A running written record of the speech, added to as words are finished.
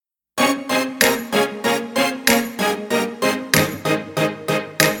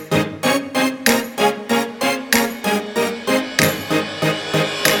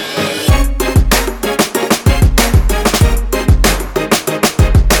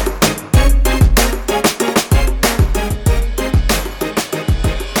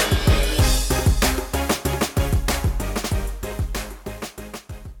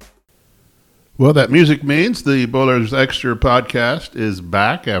Well, that music means the Boilers Extra podcast is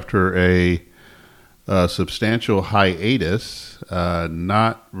back after a substantial hiatus.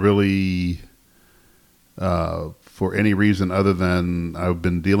 Not really for any reason other than I've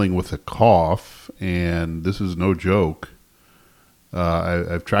been dealing with a cough, and this is no joke.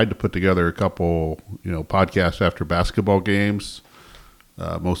 I've tried to put together a couple, podcasts after basketball games.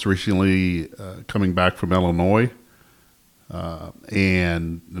 Most recently, coming back from Illinois.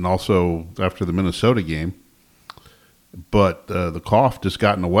 And also after the Minnesota game, but the cough just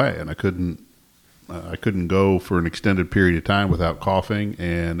got in the way, and I couldn't go for an extended period of time without coughing,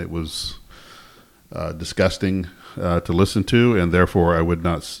 and it was disgusting to listen to, and therefore I would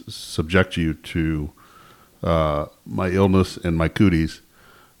not subject you to my illness and my cooties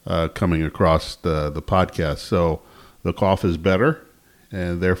coming across the podcast. So the cough is better,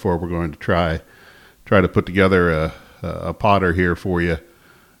 and therefore we're going to try to put together a Potter here for you,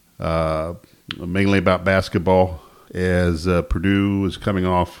 mainly about basketball, as Purdue is coming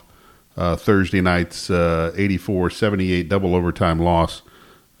off Thursday night's 84-78 double overtime loss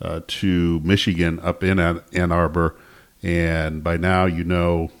to Michigan up in Ann Arbor. And by now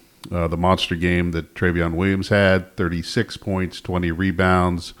the monster game that Travion Williams had, 36 points, 20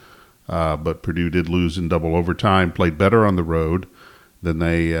 rebounds, but Purdue did lose in double overtime, played better on the road than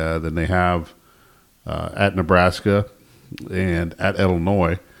they have at Nebraska and at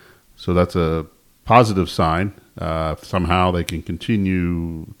Illinois. So that's a positive sign. Somehow they can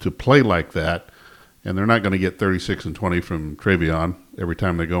continue to play like that, and they're not going to get 36 and 20 from Travion every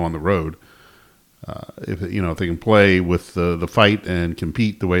time they go on the road. If they can play with the fight and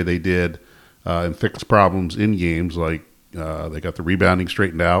compete the way they did and fix problems in games, like they got the rebounding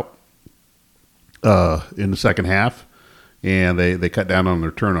straightened out in the second half, and they cut down on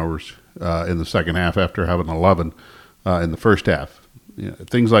their turnovers in the second half after having 11 in the first half.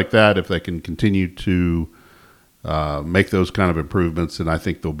 Things like that, if they can continue to make those kind of improvements, then I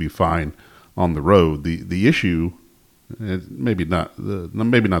think they'll be fine on the road. The issue, maybe not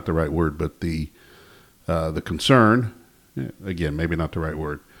the right word, but the concern, again, maybe not the right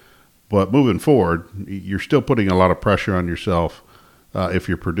word, but moving forward, you're still putting a lot of pressure on yourself if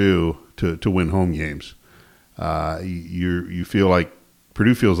you're Purdue to win home games. You feel like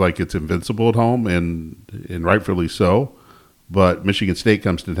Purdue feels like it's invincible at home, and rightfully so. But Michigan State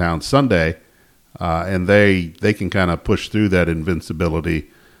comes to town Sunday, and they can kind of push through that invincibility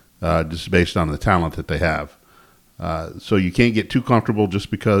just based on the talent that they have. So you can't get too comfortable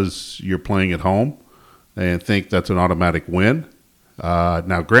just because you're playing at home and think that's an automatic win.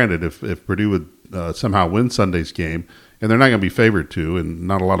 Now, granted, if Purdue would somehow win Sunday's game, and they're not going to be favored to, and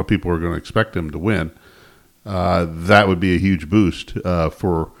not a lot of people are going to expect them to win, that would be a huge boost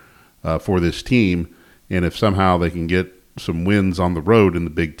for this team. And if somehow they can get some wins on the road in the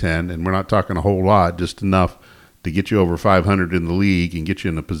Big Ten, and we're not talking a whole lot, just enough to get you over 500 in the league and get you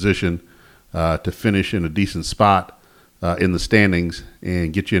in a position to finish in a decent spot in the standings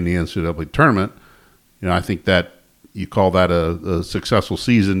and get you in the NCAA tournament, I think that you call that a successful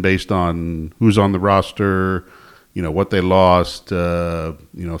season based on who's on the roster, what they lost, the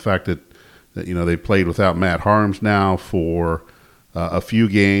fact that they played without Matt Harms now for a few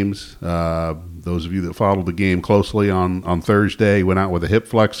games. Those of you that followed the game closely on Thursday went out with a hip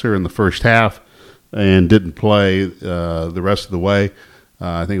flexor in the first half and didn't play the rest of the way.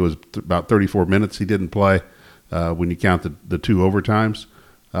 I think it was about 34 minutes he didn't play when you count the two overtimes.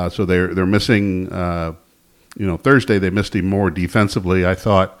 So they're missing. Thursday they missed him more defensively, I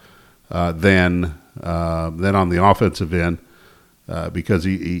thought, than on the offensive end. Because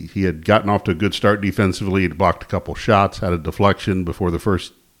he had gotten off to a good start defensively. He'd blocked a couple shots, had a deflection before the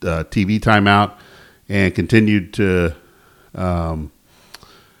first TV timeout, and continued to have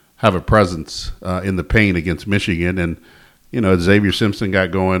a presence in the paint against Michigan. And, Xavier Simpson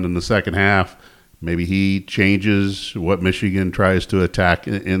got going in the second half. Maybe he changes what Michigan tries to attack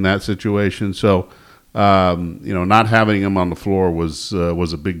in that situation. So, not having him on the floor was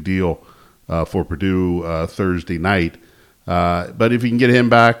a big deal for Purdue Thursday night. But if you can get him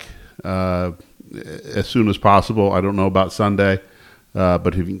back as soon as possible, I don't know about Sunday,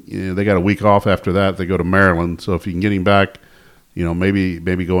 but if they got a week off after that, they go to Maryland. So if you can get him back,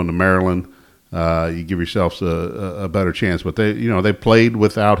 maybe going to Maryland, you give yourselves a better chance. But they played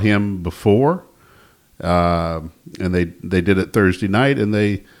without him before, and they did it Thursday night, and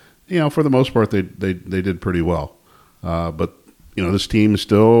they, for the most part, they did pretty well. But this team is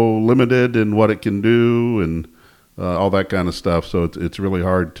still limited in what it can do, and all that kind of stuff. So it's really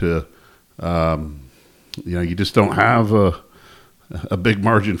hard to, you just don't have a big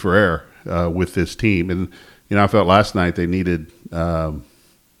margin for error with this team. And, I felt last night they needed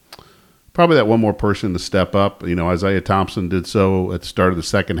probably that one more person to step up. Isaiah Thompson did so at the start of the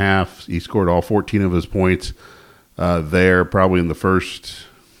second half. He scored all 14 of his points there, probably in the first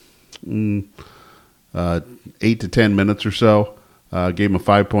 8 to 10 minutes or so. Gave him a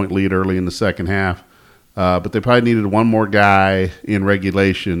 5-point lead early in the second half. But they probably needed one more guy in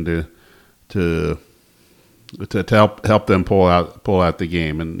regulation to help them pull out the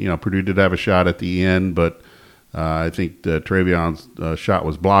game. And Purdue did have a shot at the end, but I think Travion's shot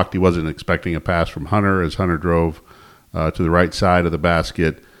was blocked. He wasn't expecting a pass from Hunter as Hunter drove to the right side of the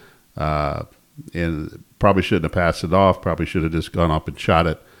basket, and probably shouldn't have passed it off. Probably should have just gone up and shot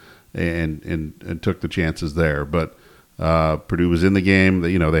it and took the chances there. But Purdue was in the game.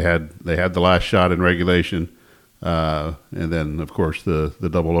 They had the last shot in regulation, and then of course the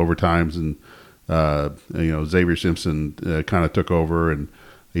double overtimes, and Xavier Simpson kind of took over, and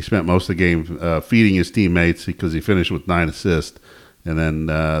he spent most of the game feeding his teammates because he finished with 9 assists, and then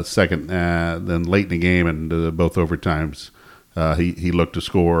then late in the game and both overtimes he looked to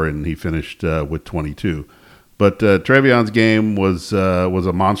score, and he finished with 22. But Travion's game was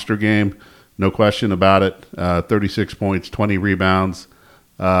a monster game. No question about it. 36 points, 20 rebounds.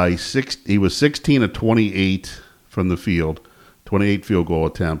 He was 16 of 28 from the field, 28 field goal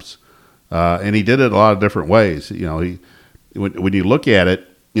attempts, and he did it a lot of different ways. When you look at it,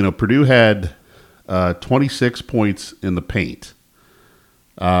 Purdue had 26 points in the paint,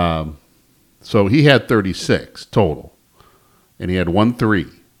 so he had 36 total, and he had 1 3.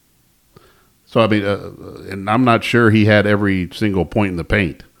 So and I'm not sure he had every single point in the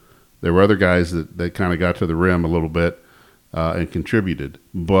paint. There were other guys that kind of got to the rim a little bit and contributed.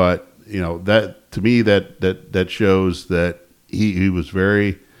 But, that to me, that shows that he was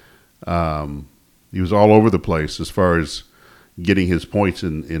very he was all over the place as far as getting his points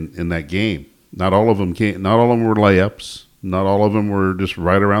in that game. Not all of them were layups. Not all of them were just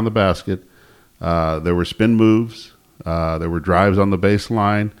right around the basket. There were spin moves. There were drives on the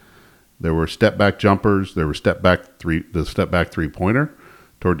baseline. There were step back jumpers. There were the step back 3-pointer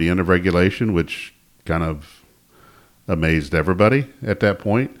toward the end of regulation, which kind of amazed everybody at that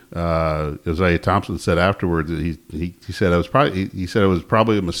point. Isaiah Thompson said afterwards that he said it was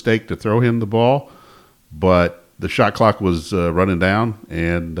probably a mistake to throw him the ball, but the shot clock was running down,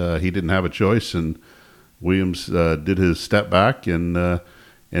 and he didn't have a choice. And Williams did his step back and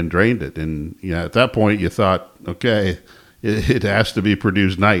drained it. And at that point, you thought, okay, it has to be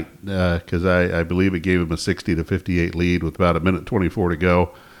Purdue's night, because I believe it gave him a 60-58 lead with about 1:24 to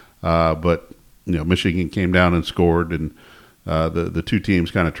go. But Michigan came down and scored, and the two teams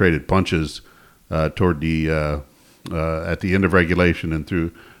kind of traded punches toward the at the end of regulation and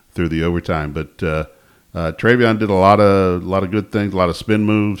through the overtime. But Travion did a lot of good things, a lot of spin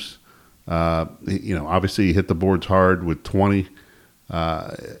moves. Obviously he hit the boards hard with 20.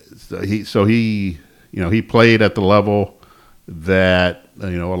 He played at the level that a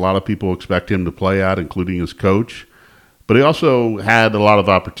lot of people expect him to play at, including his coach. But he also had a lot of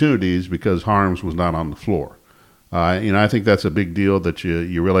opportunities because Harms was not on the floor. I think that's a big deal that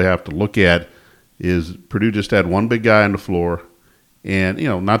you really have to look at. Is Purdue just had one big guy on the floor, and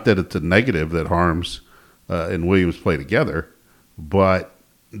not that it's a negative that Harms and Williams play together, but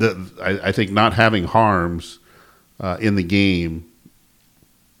I think not having Harms in the game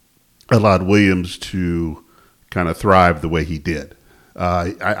allowed Williams to kind of thrive the way he did.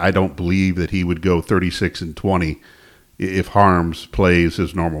 I don't believe that he would go 36 and 20 if Harms plays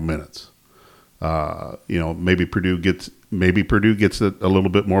his normal minutes. Maybe Purdue gets a little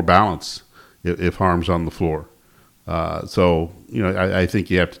bit more balance if Harms on the floor. I think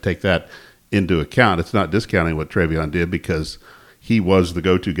you have to take that into account. It's not discounting what Travion did, because he was the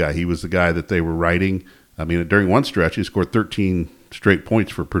go-to guy. He was the guy that they were riding. During one stretch, he scored 13 straight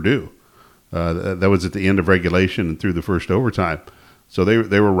points for Purdue. That was at the end of regulation and through the first overtime. So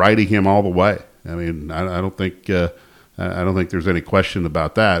they were riding him all the way. I don't think there's any question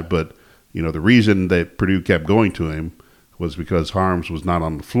about that. But the reason that Purdue kept going to him was because Harms was not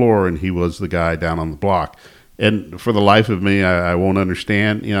on the floor and he was the guy down on the block. And for the life of me, I won't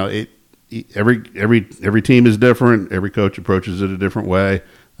understand. Every team is different. Every coach approaches it a different way.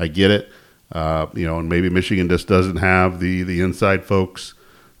 I get it. And maybe Michigan just doesn't have the inside folks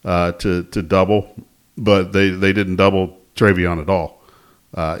to double, but they didn't double Travion at all.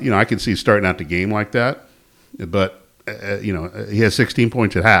 I can see starting out the game like that, but he has 16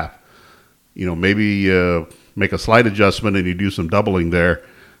 points at half. Maybe make a slight adjustment and you do some doubling there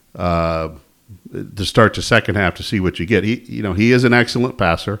to start the second half to see what you get. He is an excellent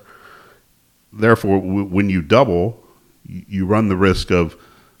passer. Therefore, when you double, you run the risk of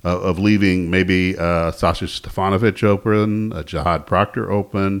leaving maybe Sasha Stefanovic open, Jihad Proctor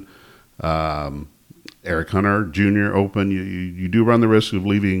open, Eric Hunter Jr. open, you do run the risk of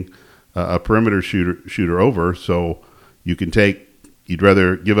leaving a perimeter shooter over. So you can you'd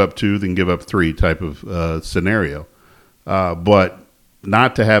rather give up 2 than give up 3 type of scenario. But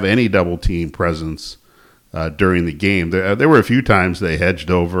not to have any double team presence during the game. There were a few times they hedged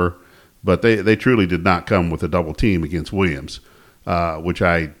over, but they truly did not come with a double team against Williams, which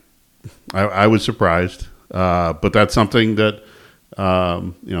I was surprised. But that's something that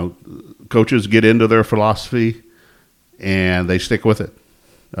coaches get into their philosophy and they stick with it.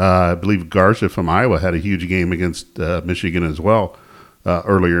 I believe Garza from Iowa had a huge game against Michigan as well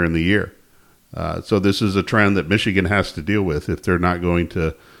earlier in the year. So this is a trend that Michigan has to deal with if they're not going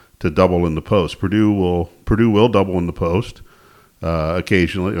to double in the post. Purdue will double in the post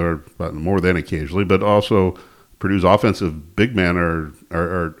occasionally, or more than occasionally, but also Purdue's offensive big men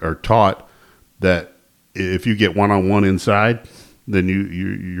are taught that if you get one-on-one inside, then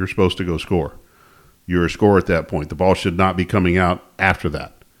you're supposed to go score. You're a scorer at that point. The ball should not be coming out after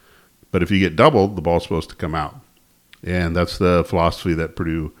that. But if you get doubled, the ball's supposed to come out. And that's the philosophy that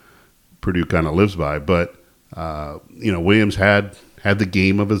Purdue kind of lives by. But, Williams had the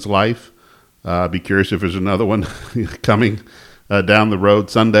game of his life. Be curious if there's another one coming down the road.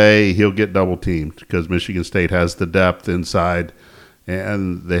 Sunday, he'll get double teamed because Michigan State has the depth inside,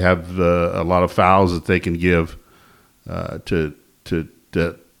 and they have a lot of fouls that they can give to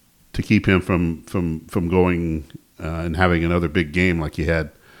keep him from going and having another big game like he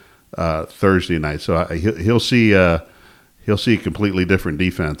had Thursday night. So he'll see a completely different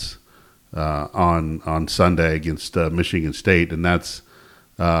defense on Sunday against Michigan State, and that's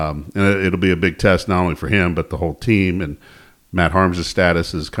and it'll be a big test not only for him but the whole team. And Matt Harms'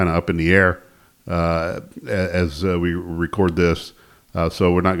 status is kind of up in the air as we record this,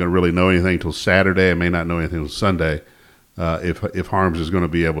 so we're not going to really know anything until Saturday. I may not know anything until Sunday if Harms is going to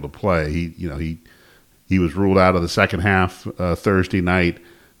be able to play. He was ruled out of the second half Thursday night.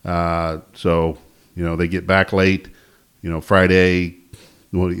 So they get back late, Friday,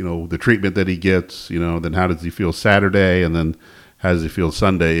 the treatment that he gets, then how does he feel Saturday? And then how does he feel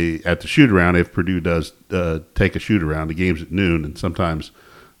Sunday at the shoot around if Purdue does take a shoot around? The game's at noon, and sometimes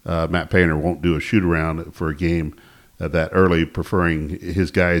Matt Painter won't do a shoot around for a game that early, preferring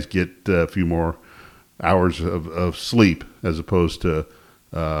his guys get a few more hours of sleep as opposed to,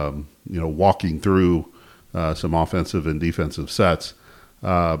 walking through some offensive and defensive sets.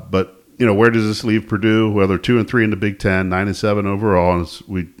 But where does this leave Purdue? Well, they're 2-3 in the Big Ten, 9-7 overall. And as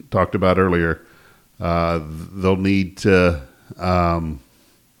we talked about earlier, they'll need to,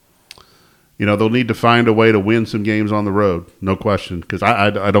 they'll need to find a way to win some games on the road, no question. Because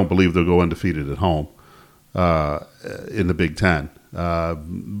I don't believe they'll go undefeated at home in the Big Ten.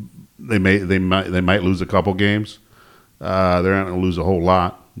 They might lose a couple games. They're not going to lose a whole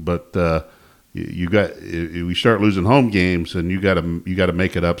lot, but. We start losing home games, and you got to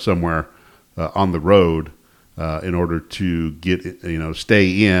make it up somewhere on the road in order to get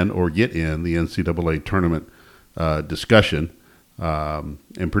stay in or get in the NCAA tournament discussion.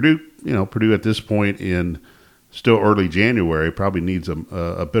 And Purdue at this point in still early January probably needs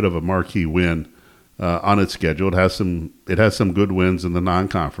a bit of a marquee win on its schedule. It has some good wins in the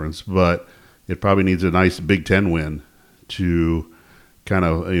non-conference, but it probably needs a nice Big Ten win to kind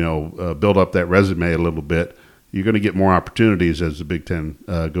of build up that resume a little bit. You're going to get more opportunities as the Big Ten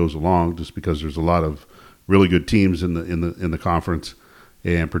goes along, just because there's a lot of really good teams in the conference,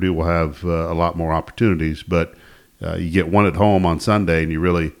 and Purdue will have a lot more opportunities. But you get one at home on Sunday, and you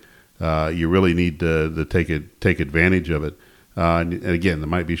really need to take advantage of it. And again, they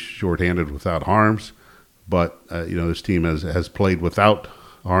might be shorthanded without Harms, but this team has played without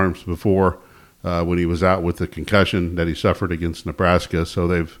Harms before. When he was out with the concussion that he suffered against Nebraska, so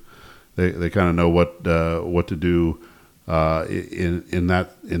they kind of know what to do in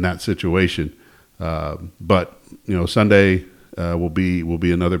that situation. But Sunday will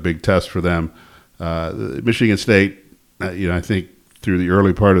be another big test for them. Michigan State, I think through the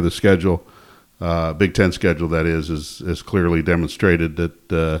early part of the schedule, Big Ten schedule that is clearly demonstrated that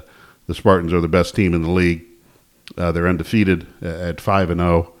the Spartans are the best team in the league. They're undefeated at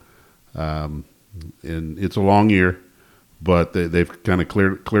 5-0. And it's a long year, but they've kind of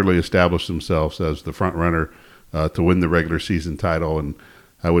clearly established themselves as the front runner to win the regular season title, and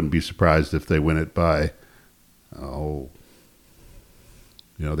I wouldn't be surprised if they win it by,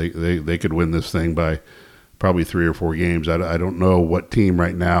 they could win this thing by probably 3 or 4 games. I don't know what team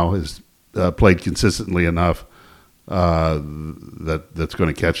right now has played consistently enough that's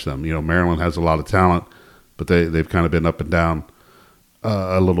going to catch them. Maryland has a lot of talent, but they've kind of been up and down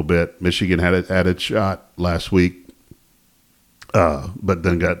a little bit. Michigan had its shot last week but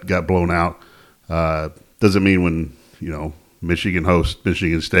then got blown out. Doesn't mean when Michigan hosts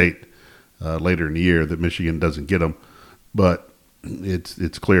Michigan State later in the year that Michigan doesn't get them, but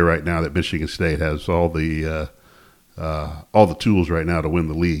it's clear right now that Michigan State has all the tools right now to win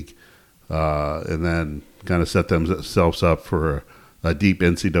the league, and then kind of set themselves up for a deep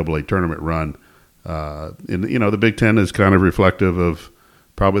NCAA tournament run. And the Big Ten is kind of reflective of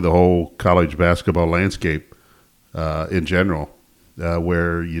probably the whole college basketball landscape in general,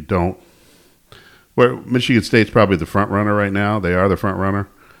 where Michigan State's probably the front runner right now. They are the front runner,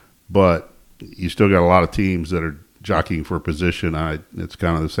 but you still got a lot of teams that are jockeying for position. It's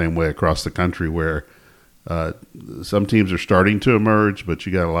kind of the same way across the country, where some teams are starting to emerge, but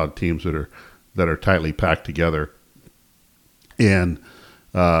you got a lot of teams that are tightly packed together, and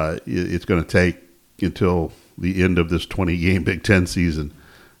it's going to take until the end of this 20-game Big Ten season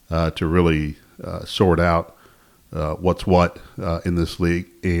to really sort out what's what in this league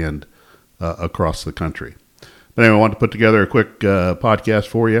and across the country. But anyway, I wanted to put together a quick podcast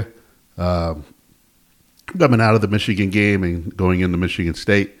for you. Coming out of the Michigan game and going into Michigan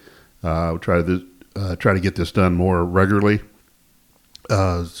State, we'll try to get this done more regularly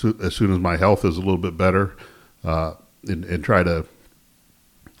as soon as my health is a little bit better, and try to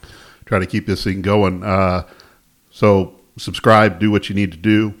keep this thing going. So subscribe, do what you need to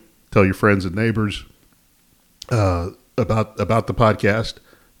do, tell your friends and neighbors about the podcast,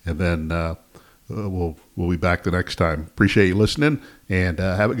 and then we'll be back the next time. Appreciate you listening, and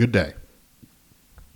have a good day.